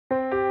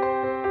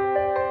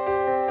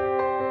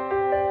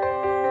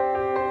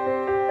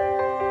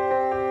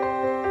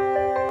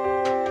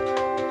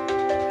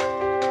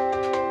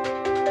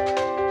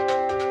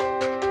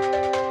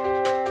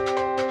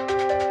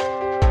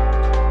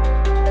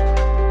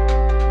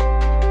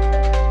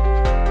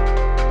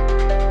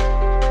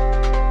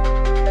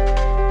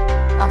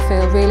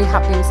really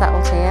happy and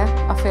settled here.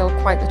 I feel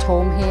quite at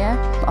home here.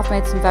 I've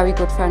made some very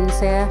good friends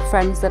here,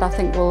 friends that I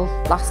think will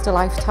last a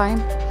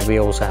lifetime. We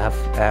also have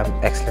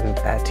excellent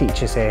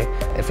teachers here.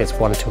 If it's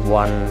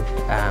one-to-one,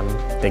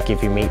 they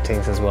give you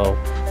meetings as well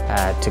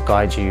to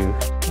guide you.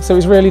 So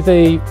it's really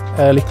the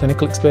early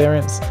clinical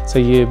experience. So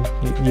you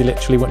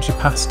literally, once you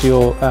passed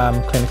your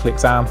clinical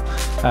exam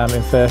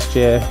in first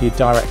year, you're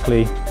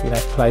directly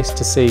placed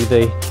to see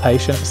the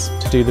patients,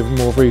 to do the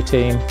more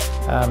routine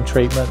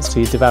treatments. So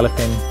you're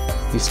developing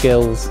your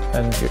skills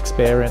and your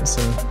experience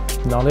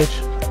and knowledge.